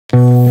Hi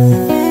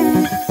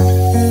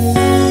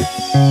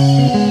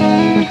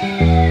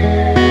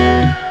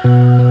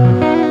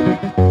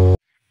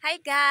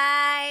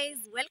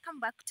guys,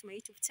 welcome back to my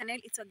YouTube channel.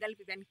 It's your girl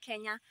Vivian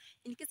Kenya.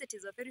 In case it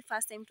is your very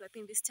first time to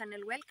appear in this channel,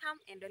 welcome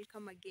and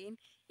welcome again.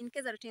 In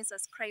case you're a returning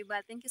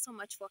subscriber, thank you so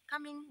much for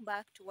coming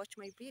back to watch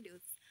my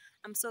videos.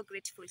 I'm so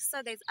grateful.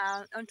 So guys,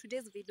 on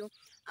today's video,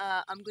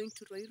 I'm going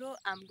to Roiro.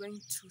 I'm going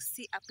to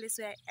see a place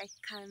where I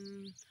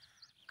can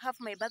have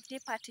my birthday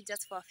party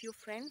just for a few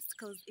friends,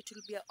 because it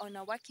will be on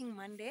a working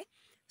Monday.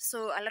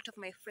 So a lot of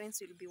my friends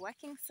will be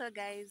working. So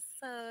guys,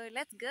 so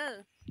let's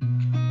go.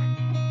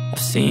 I've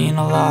seen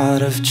a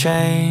lot of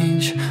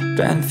change,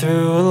 been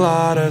through a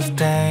lot of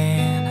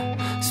pain.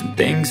 Some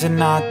things are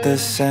not the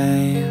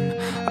same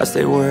as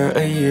they were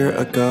a year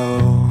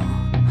ago,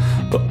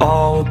 but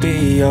all will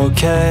be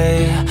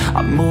okay.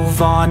 I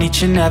move on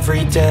each and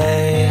every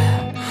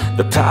day.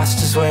 The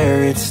past is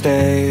where it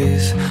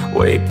stays,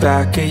 way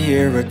back a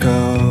year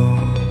ago.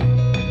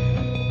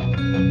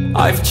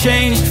 I've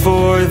changed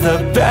for the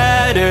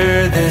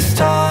better this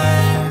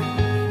time.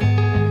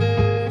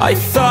 I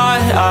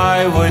thought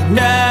I would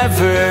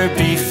never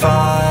be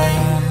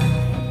fine.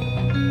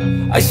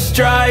 I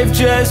strive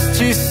just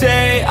to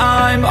say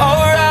I'm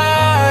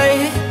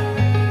alright.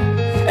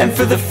 And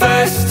for the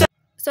first time.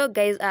 So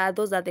guys,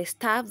 those are the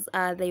staffs.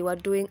 They were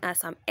doing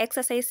some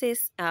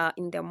exercises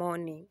in the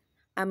morning.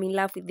 I'm in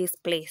love with this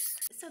place.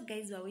 So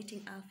guys, we're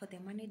waiting for the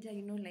manager.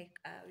 You know, like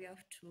we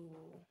have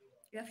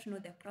to know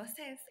the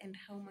process and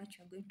how much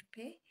you're going to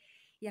pay.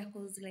 Yeah,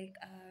 because like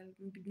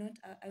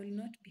I will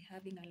not be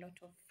having a lot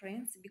of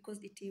friends because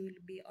it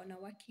will be on a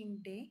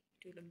working day.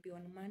 It will be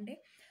on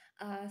Monday.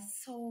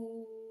 So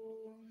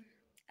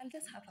I'll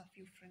just have a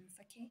few friends.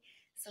 Okay.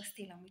 So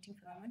still, I'm waiting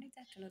for the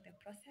manager to know the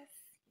process.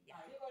 Yeah.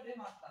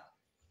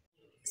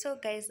 So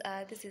guys,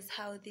 this is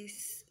how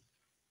this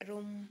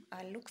room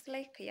looks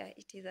like. Yeah,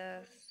 it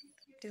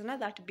is not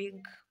that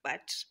big,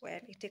 but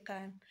well, it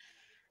can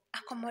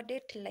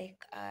accommodate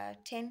like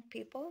 10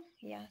 people.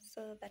 Yeah,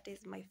 so that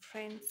is my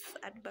friend's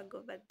bag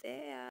over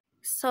there.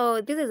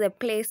 So this is a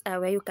place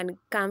where you can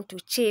come to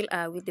chill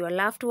with your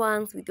loved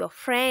ones, with your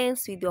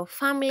friends, with your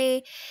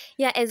family.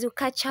 Yeah, as you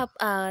catch up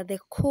the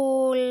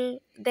cool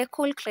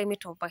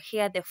climate over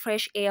here, the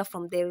fresh air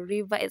from the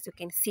river, as you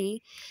can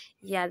see.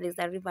 Yeah, there's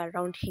a river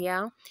around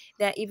here.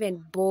 There are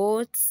even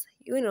boats,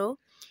 you know.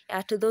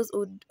 To those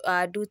who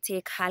do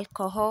take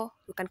alcohol,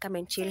 you can come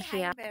and chill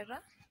here. Hi,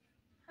 Vera.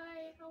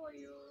 Hi, how are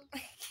you?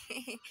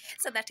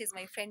 So that is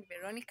my friend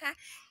Veronica.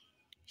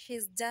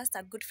 She's just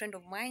a good friend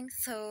of mine.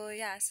 So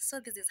yeah, so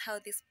this is how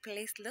this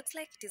place looks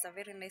like. It is a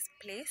very nice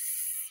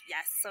place.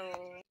 Yeah, so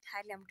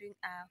highly I'm doing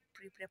a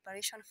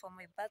pre-preparation for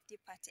my birthday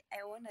party. I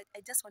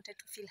just wanted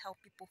to feel how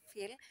people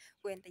feel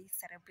when they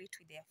celebrate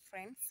with their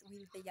friends.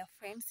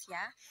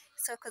 Yeah,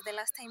 so because the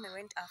last time I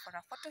went for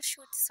a photo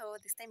shoot, so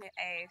this time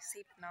I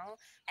said now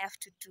I have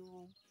to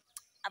do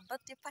a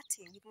birthday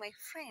party with my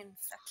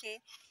friends. Okay,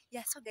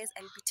 yeah, so guys,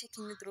 I'll be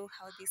taking you through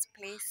how this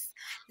place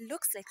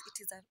looks like.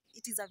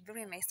 It is a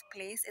very nice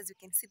place. As you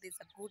can see, there's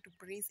a good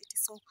breeze. It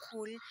is so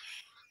cool,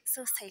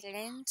 so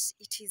silent.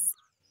 It is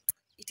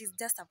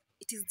just a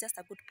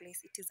good place.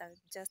 Just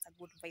a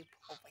good vibe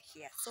over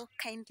here. So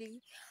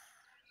kindly,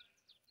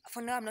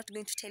 for now I'm not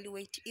going to tell you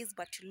where it is,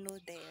 but you'll know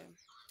the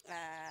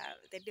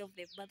day of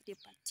the birthday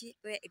party,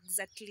 where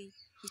exactly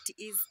it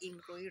is in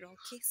Roiro.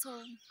 Okay,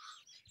 so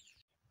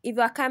if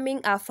you are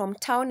coming from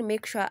town,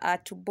 make sure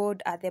to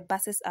board the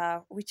buses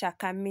which are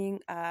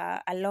coming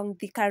along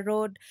Thika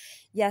Road.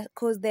 Yeah,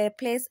 because the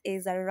place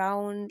is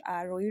around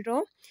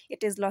Roiro.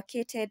 It is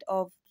located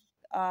of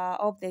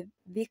the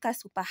Thika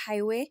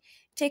Superhighway.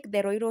 Take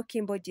the Roiro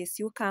Kimbo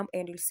JSU camp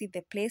and you'll see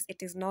the place.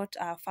 It is not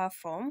far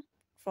from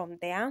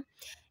there.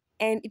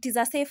 And it is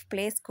a safe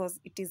place because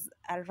it is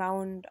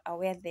around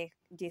where the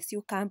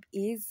JSU camp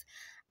is.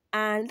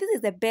 And this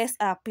is the best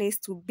place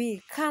to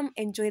be. Come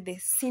enjoy the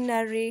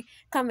scenery,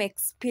 come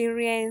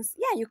experience.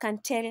 Yeah, you can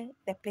tell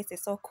the place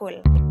is so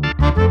cool.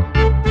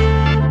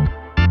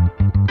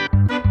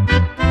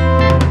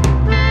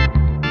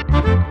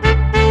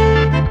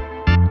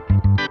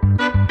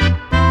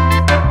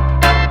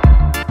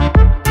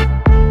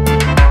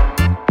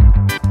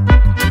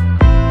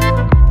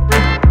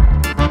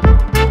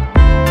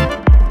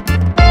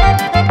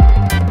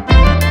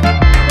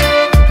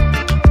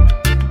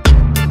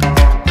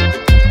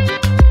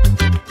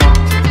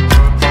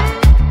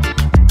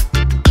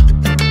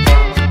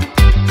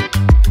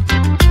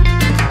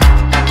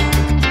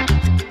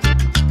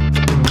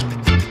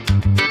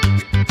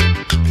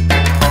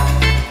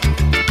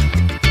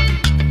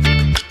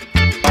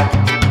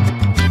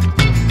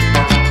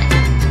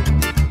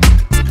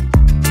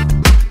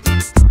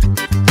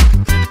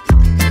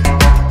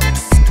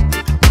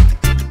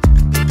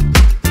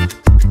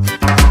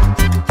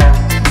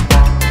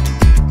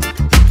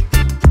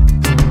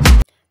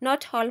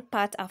 Not all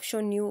part I've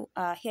shown you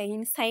here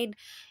inside.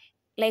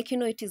 Like, you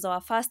know, it is our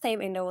first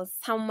time and I was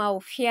somehow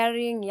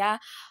fearing. Yeah,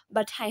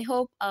 but I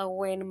hope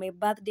when my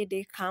birthday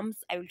day comes,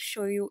 I will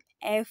show you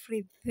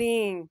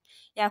everything.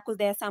 Yeah, because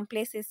there are some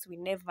places we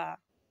never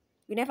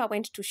we never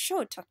went to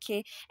shoot,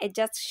 okay? I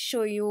just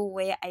show you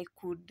where I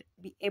could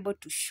be able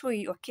to show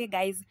you, okay,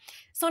 guys?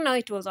 So now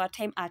it was our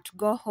time to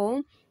go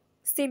home.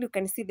 Still, you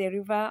can see the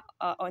river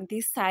on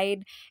this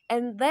side.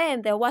 And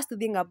then the worst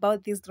thing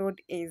about this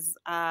road is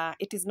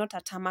it is not a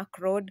tarmac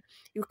road.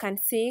 You can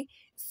see.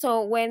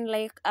 So when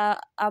like a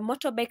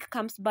motorbike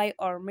comes by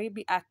or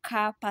maybe a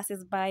car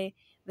passes by,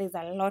 there's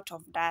a lot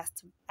of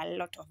dust, a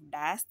lot of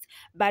dust.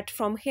 But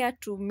from here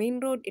to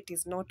main road, it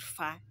is not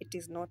far. It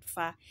is not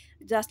far.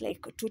 Just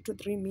like 2 to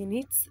 3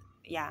 minutes.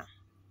 Yeah.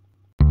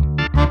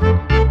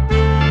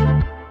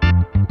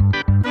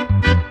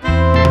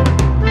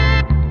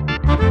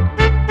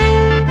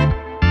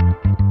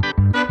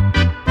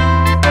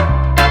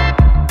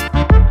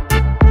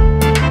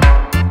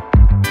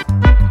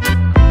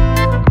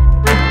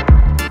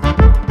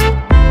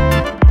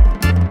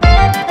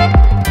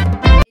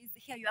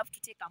 Here you have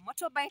to take a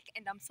motorbike,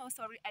 and I'm so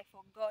sorry I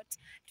forgot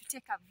to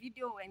take a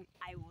video when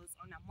I was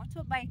on a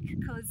motorbike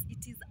because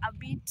it is a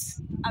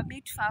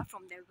bit far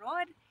from the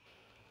road.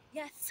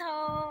 Yeah, so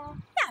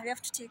yeah, we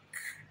have to take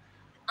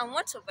a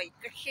motorbike,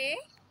 okay?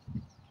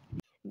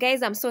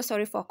 Guys, I'm so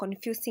sorry for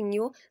confusing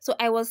you. So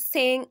I was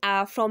saying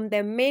from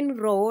the main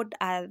road,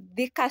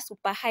 Thika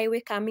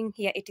Superhighway coming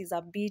here, it is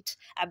a bit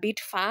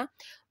far.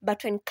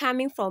 But when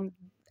coming from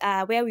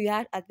where we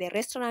are at the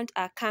restaurant,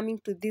 coming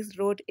to this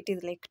road, it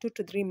is like 2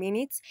 to 3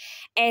 minutes.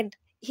 And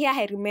here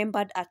I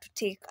remembered to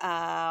take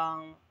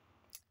a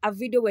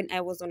video when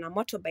I was on a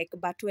motorbike,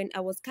 but when I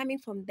was coming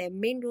from the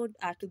main road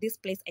to this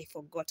place, I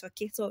forgot.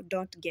 Okay, so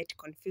don't get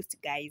confused,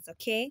 guys.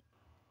 Okay.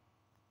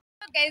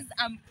 So guys,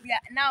 we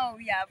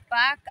are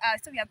back.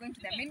 So we are going to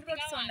the main road.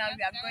 So now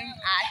we are going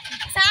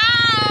to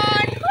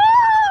town. Woo!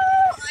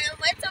 I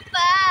want to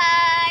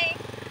buy.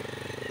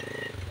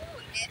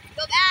 Let's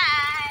go,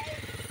 guys.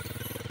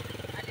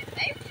 On this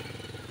side.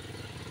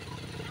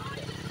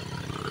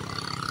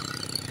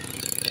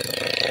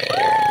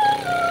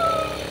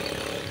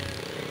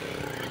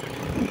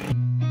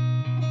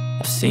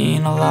 I've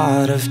seen a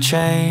lot of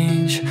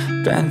change,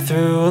 been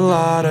through a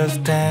lot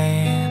of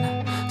pain.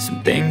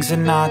 Some things are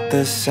not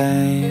the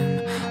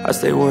same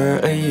as they were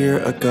a year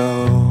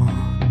ago,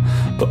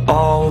 but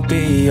all will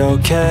be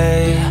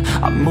okay.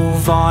 I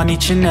move on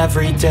each and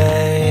every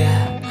day.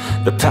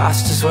 The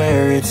past is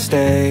where it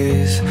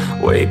stays,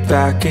 way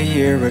back a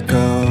year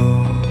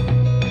ago.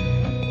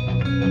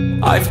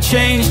 I've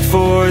changed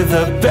for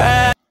the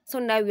better. So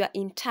now we are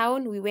in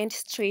town. We went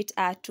straight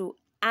to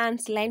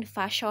Anne's Line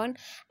Fashion.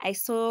 I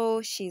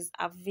saw she's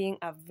having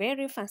a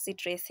very fancy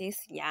dresses.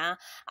 Yeah,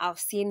 I've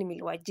seen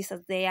Milwa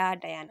Jesus there,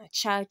 Diana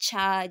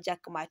Chacha, Jack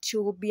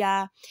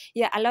Machubia.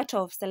 Yeah, a lot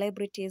of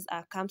celebrities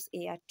comes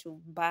here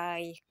to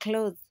buy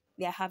clothes.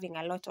 They are having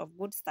a lot of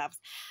good stuff.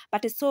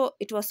 But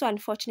it was so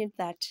unfortunate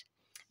that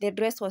the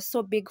dress was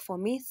so big for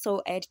me,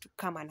 so I had to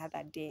come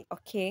another day.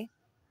 Okay.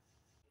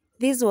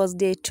 This was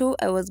day 2.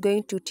 I was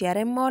going to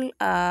TRM Mall,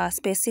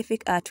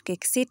 specific to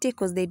Cake City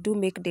because they do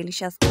make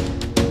delicious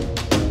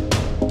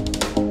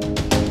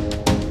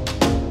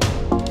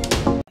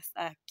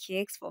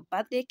cakes for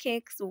birthday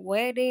cakes,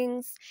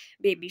 weddings,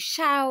 baby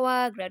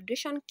shower,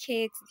 graduation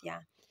cakes. Yeah.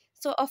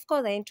 So of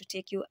course I need to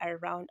take you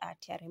around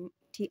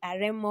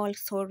TRM Mall,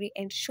 sorry,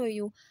 and show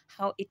you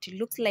how it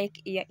looks like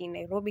here in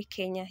Nairobi,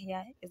 Kenya.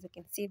 Here, as you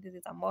can see, this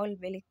is a mall,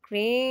 very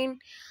clean.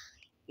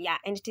 Yeah,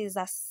 and it is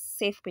a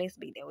safe place,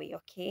 by the way.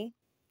 Okay.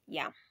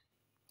 Yeah.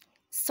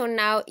 So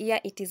now here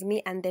it is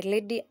me and the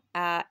lady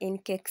in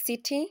Cake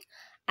City.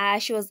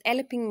 She was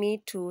helping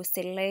me to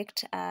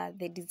select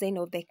the design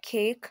of the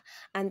cake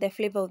and the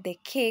flavor of the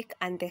cake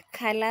and the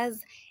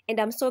colors. And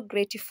I'm so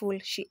grateful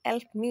she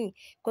helped me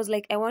because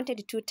like I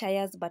wanted 2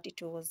 tires, but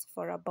it was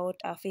for about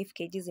 5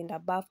 kgs and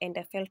above. And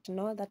I felt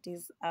no, that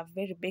is a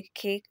very big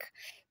cake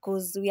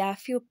because we are a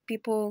few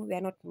people, we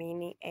are not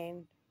many,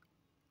 and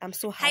I'm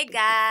so happy.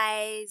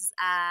 Hi guys,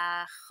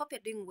 hope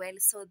you're doing well.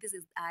 So this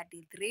is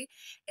day 3.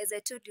 As I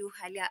told you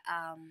earlier,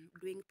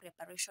 doing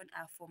preparation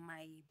for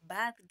my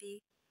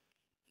birthday.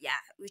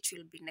 Yeah, which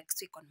will be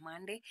next week on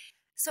Monday.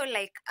 So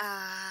like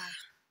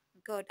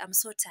God, I'm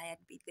so tired,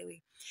 by the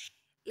way.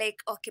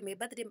 Like okay, my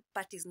birthday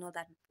party is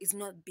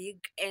not big,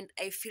 and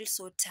I feel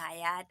so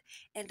tired.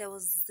 And I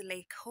was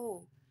like,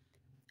 oh,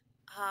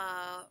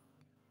 uh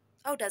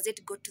how does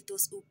it go to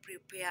those who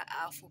prepare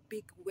for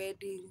big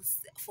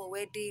weddings,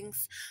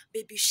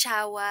 baby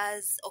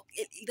showers, or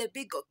the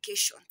big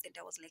occasions? And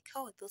I was like,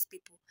 oh, those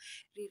people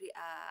really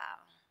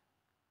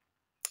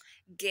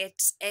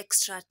get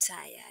extra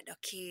tired.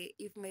 Okay,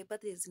 if my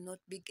birthday is not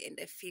big and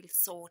I feel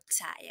so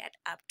tired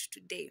up to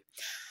today.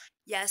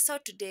 Yeah, so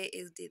today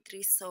is day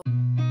 3. So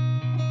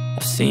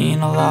I've seen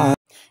a lot.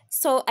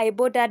 So I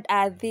boarded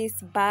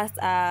this bus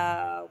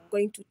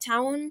going to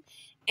town,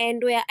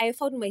 and where I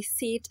found my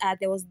seat,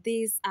 there was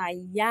this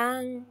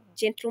young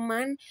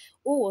gentleman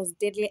who was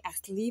deadly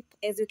asleep.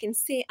 As you can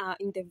see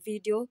in the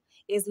video,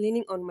 is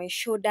leaning on my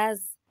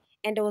shoulders,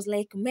 and I was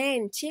like,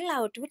 "Man, chill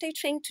out! What are you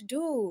trying to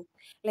do?"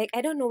 Like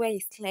I don't know where he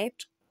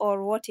slept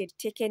or what he'd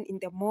taken in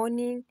the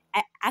morning.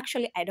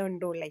 I don't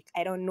know. Like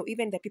I don't know.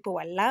 Even the people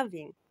were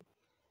laughing.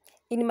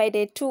 In my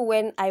day 2,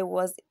 when I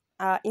was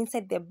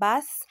inside the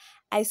bus,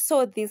 I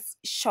saw this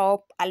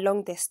shop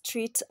along the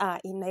street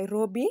in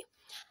Nairobi,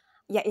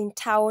 yeah, in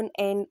town,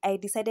 and I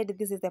decided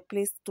this is the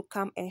place to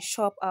come and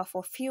shop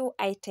for few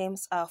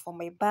items for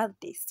my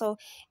birthday. So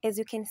as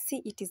you can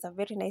see, it is a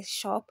very nice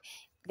shop.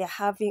 They're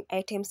having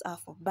items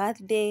for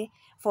birthday,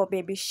 for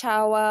baby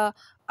shower,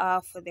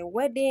 for the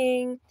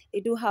wedding. They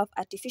do have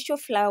artificial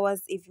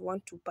flowers if you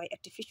want to buy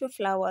artificial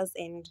flowers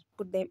and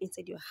put them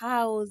inside your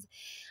house.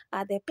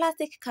 The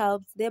plastic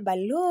cups, the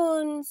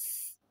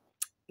balloons,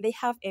 they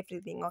have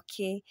everything,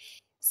 okay?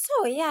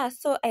 So yeah,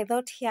 so I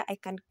thought here I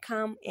can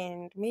come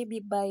and maybe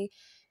buy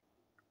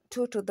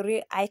 2 to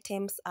 3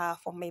 items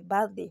for my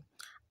birthday.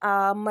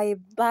 My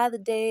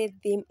birthday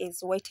theme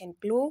is white and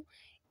blue,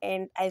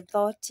 and I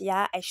thought,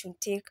 yeah, I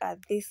should take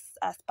this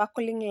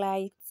sparkling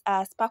lights,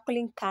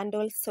 sparkling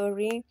candle,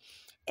 sorry,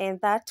 and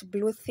that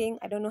blue thing.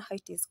 I don't know how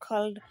it is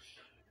called.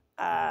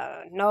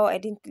 No, I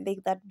didn't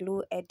take that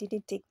blue. I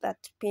didn't take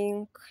that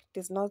pink. It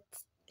is not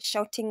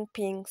shouting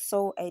pink,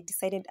 so I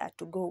decided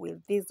to go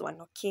with this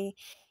one, okay?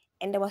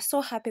 And I was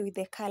so happy with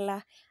the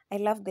color. I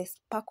love the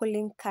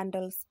sparkling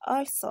candles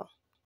also.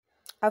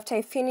 After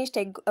I finished,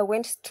 I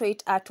went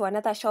straight to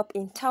another shop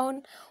in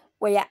town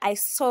where I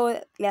saw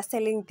they're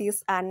selling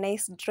these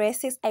nice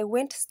dresses. I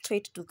went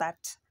straight to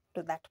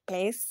that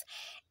place,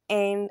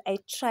 and I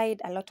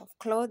tried a lot of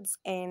clothes,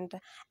 and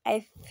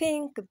I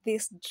think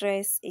this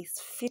dress is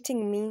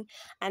fitting me,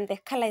 and the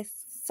color is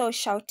so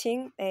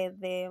shouting.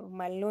 The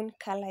maroon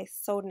color is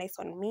so nice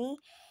on me.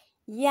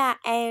 Yeah,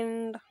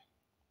 and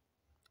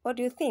what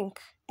do you think?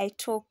 I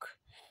took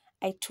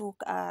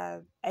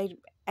I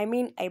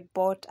mean I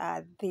bought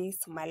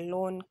this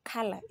maroon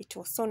color. It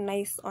was so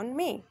nice on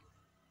me.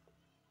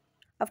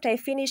 After I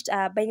finished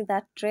buying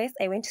that dress,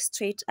 I went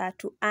straight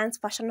to Anne's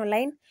fashion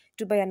line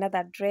to buy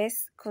another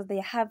dress because they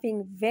are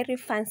having very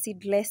fancy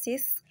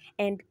dresses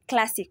and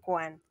classic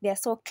one. They are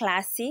so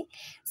classy.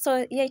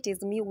 So here it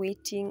is me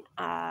waiting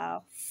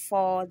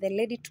for the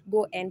lady to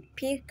go and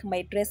pick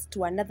my dress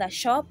to another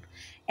shop.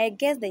 I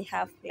guess they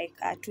have like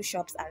 2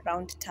 shops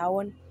around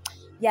town.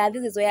 Yeah,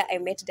 this is where I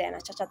met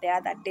Diana Chacha the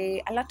other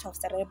day. A lot of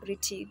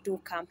celebrity do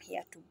come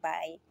here to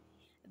buy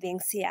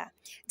things here.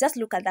 Just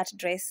look at that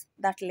dress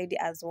that lady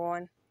has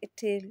worn.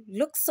 It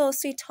looks so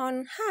sweet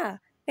on her.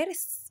 Very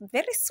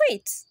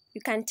sweet. You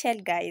can tell,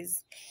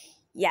 guys.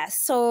 Yeah,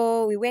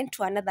 so we went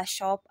to another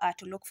shop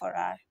to look for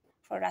a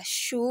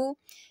shoe.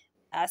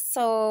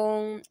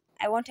 So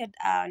I wanted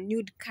a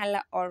nude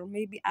color or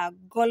maybe a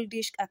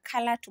goldish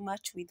color to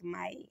match with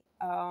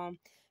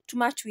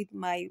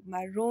my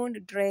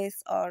maroon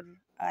dress, or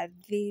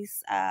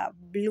this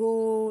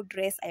blue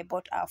dress I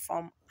bought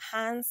from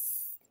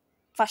Hans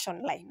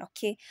fashion line.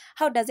 Okay,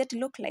 how does it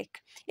look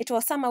like? It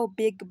was somehow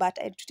big, but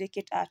I had to take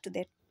it to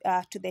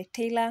the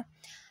tailor,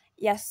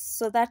 yes,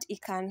 so that he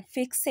can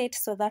fix it,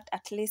 so that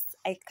at least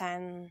I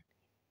can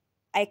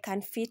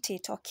fit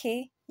it.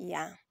 Okay,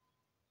 yeah.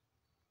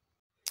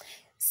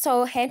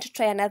 So had to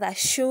try another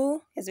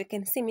shoe. As you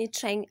can see me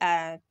trying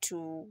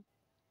to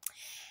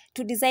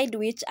decide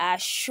which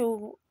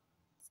shoe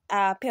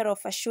pair of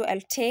a shoe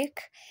I'll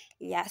take.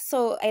 Yeah,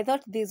 so I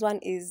thought this one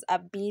is a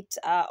bit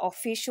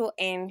official,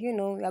 and we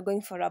are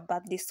going for a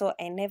birthday, so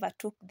I never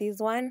took this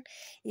one.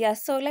 Yeah,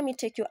 so let me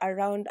take you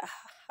around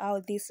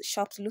how these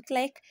shops look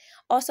like.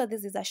 Also,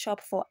 this is a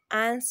shop for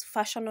Anne's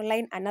fashion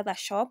line, another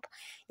shop.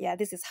 Yeah,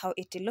 this is how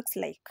it looks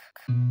like.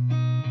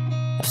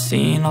 I've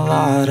seen a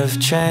lot of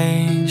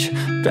change,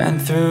 been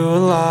through a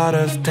lot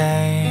of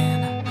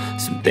pain.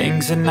 Some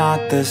things are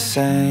not the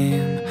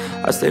same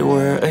as they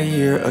were a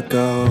year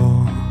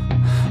ago,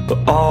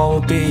 but all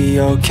will be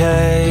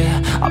okay,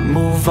 I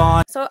move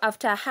on. So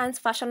after Hans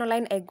fashion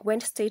line, I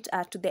went straight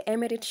to the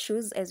Emirate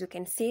shoes. As you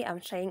can see,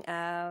 I'm trying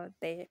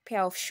the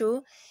pair of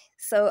shoe.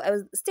 So I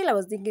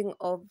was thinking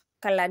of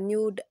color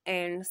nude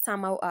and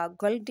somehow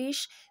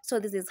goldish. So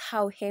this is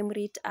how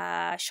Emirate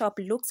shop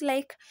looks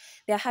like.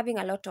 They're having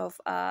a lot of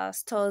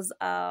stores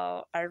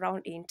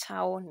around in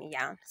town.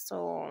 Yeah,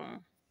 so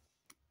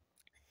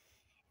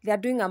they are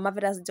doing a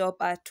marvelous job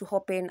to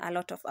open a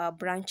lot of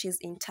branches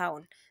in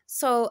town.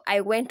 So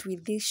I went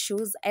with these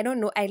shoes. I don't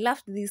know, I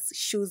loved these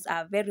shoes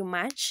very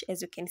much.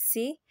 As you can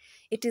see,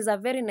 it is a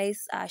very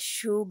nice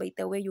shoe. By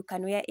the way, you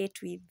can wear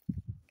it with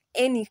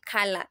any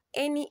color,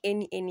 any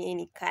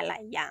color.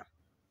 Yeah,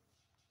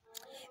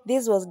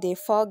 this was day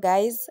 4,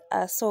 guys.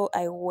 So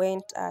I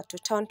went to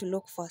town to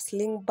look for a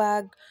sling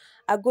bag,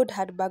 a good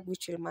handbag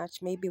which will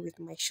match maybe with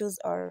my shoes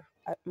or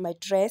my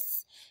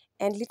dress.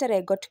 And later I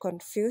got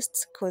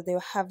confused because they were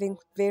having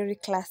very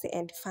classy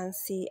and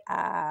fancy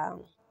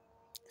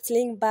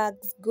sling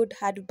bags, good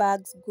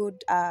handbags,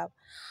 good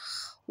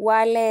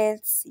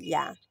wallets.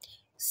 Yeah,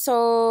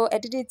 so I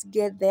didn't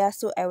get there,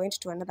 so I went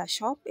to another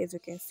shop, as you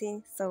can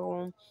see.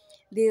 So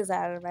these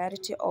are a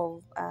variety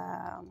of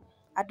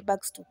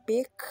handbags to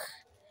pick.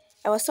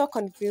 I was so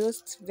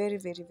confused, very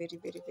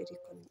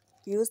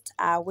confused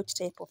which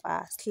type of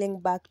sling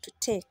bag to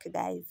take,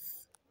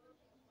 guys.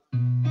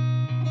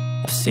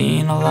 I've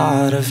seen a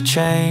lot of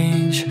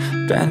change,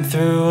 been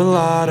through a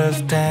lot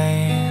of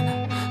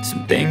pain.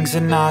 Some things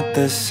are not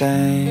the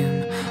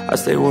same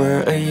as they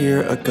were a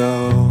year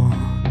ago.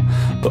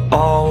 But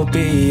all will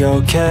be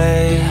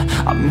okay,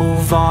 I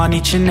move on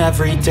each and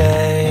every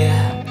day.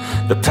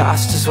 The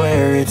past is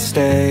where it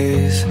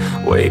stays,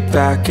 way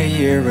back a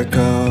year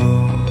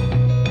ago.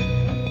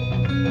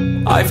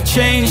 I've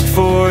changed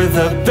for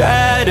the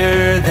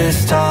better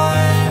this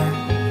time.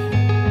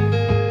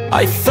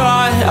 I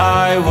thought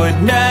I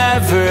would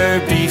never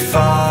be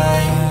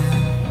fine.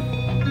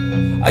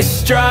 I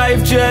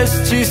strive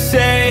just to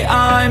say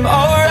I'm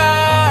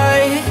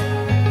alright.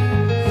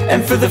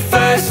 And for the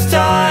first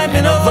time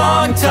in a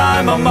long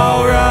time, I'm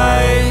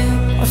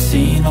alright. I've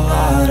seen a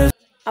lot of...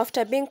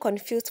 After being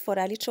confused for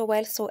a little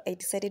while, so I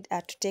decided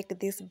to take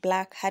this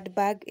black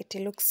handbag. It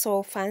looks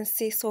so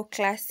fancy, so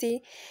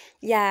classy.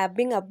 Yeah,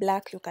 being a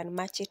black, you can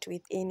match it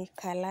with any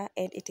color,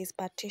 and it is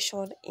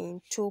partitioned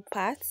in 2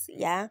 parts.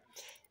 Yeah,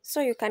 so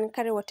you can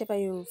carry whatever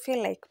you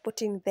feel like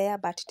putting there,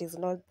 but it is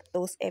not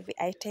those heavy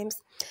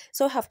items.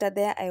 So after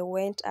there, I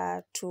went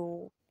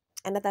to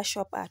another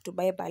shop to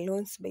buy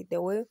balloons, by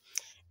the way,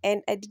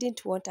 and I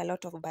didn't want a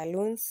lot of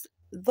balloons,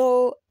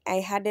 though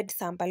I added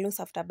some balloons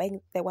after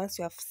buying the ones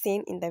you have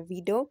seen in the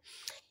video.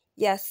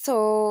 Yeah,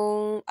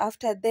 so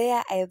after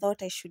there I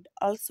thought I should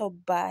also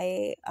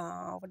buy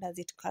what does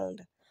it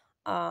called,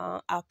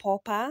 a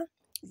popper.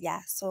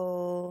 Yeah,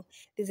 so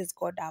this is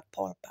called a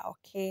popper.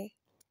 Okay,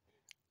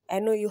 I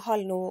know you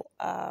all know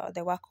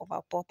the work of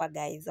a popper,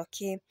 guys.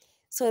 Okay,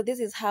 so this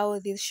is how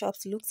these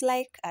shops looks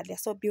like. They're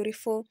so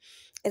beautiful.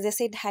 As I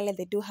said earlier,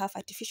 they do have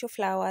artificial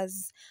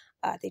flowers.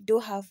 They do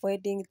have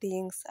wedding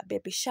things,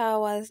 baby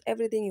showers,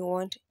 everything you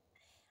want.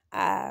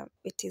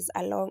 It is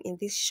along in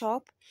this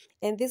shop,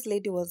 and this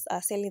lady was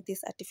selling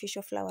these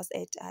artificial flowers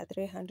at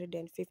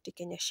 350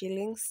 Kenya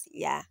shillings.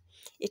 Yeah,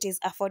 it is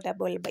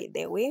affordable, by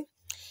the way.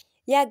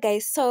 Yeah,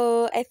 guys,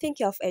 so I think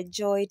you have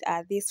enjoyed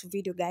this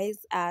video, guys.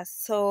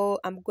 So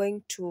I'm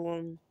going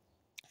to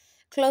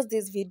close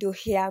this video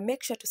here.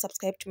 Make sure to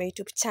subscribe to my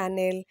YouTube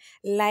channel,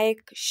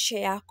 like,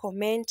 share,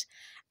 comment.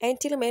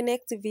 Until my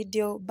next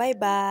video, bye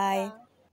bye.